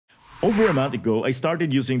Over a month ago, I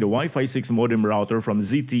started using the Wi-Fi 6 modem router from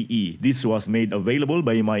ZTE. This was made available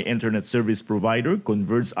by my internet service provider,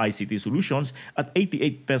 Converge ICT Solutions, at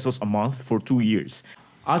 88 pesos a month for 2 years.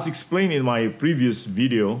 As explained in my previous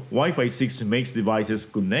video, Wi-Fi 6 makes devices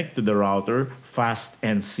connect to the router fast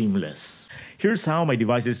and seamless. Here's how my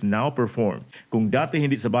devices now perform. Kung dati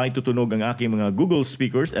hindi sabay tutunog ang aking mga Google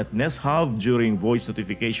speakers at Nest Hub during voice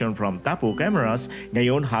notification from Tapo cameras,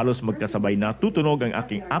 ngayon halos magkasabay na tutunog ang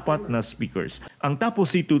aking 4 na speakers. Ang Tapo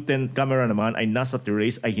C210 camera naman ay nasa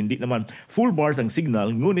terrace ay hindi naman full bars ang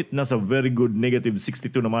signal, ngunit nasa very good negative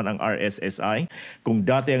 62 naman ang RSSI. Kung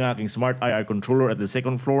dati ang aking smart IR controller at the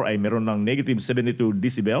second floor ay meron ng negative 72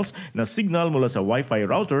 decibels na signal mula sa Wi-Fi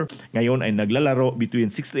router, ngayon ay naglalaro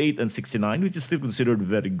between 68 and 69, which is still considered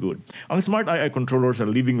very good. Ang smart IR controller sa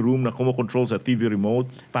living room na kumokontrol sa TV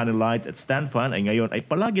remote, panel lights at stand fan ay ngayon ay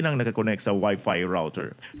palagi nang nakakonect sa Wi-Fi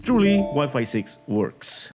router. Truly, Wi-Fi 6 works.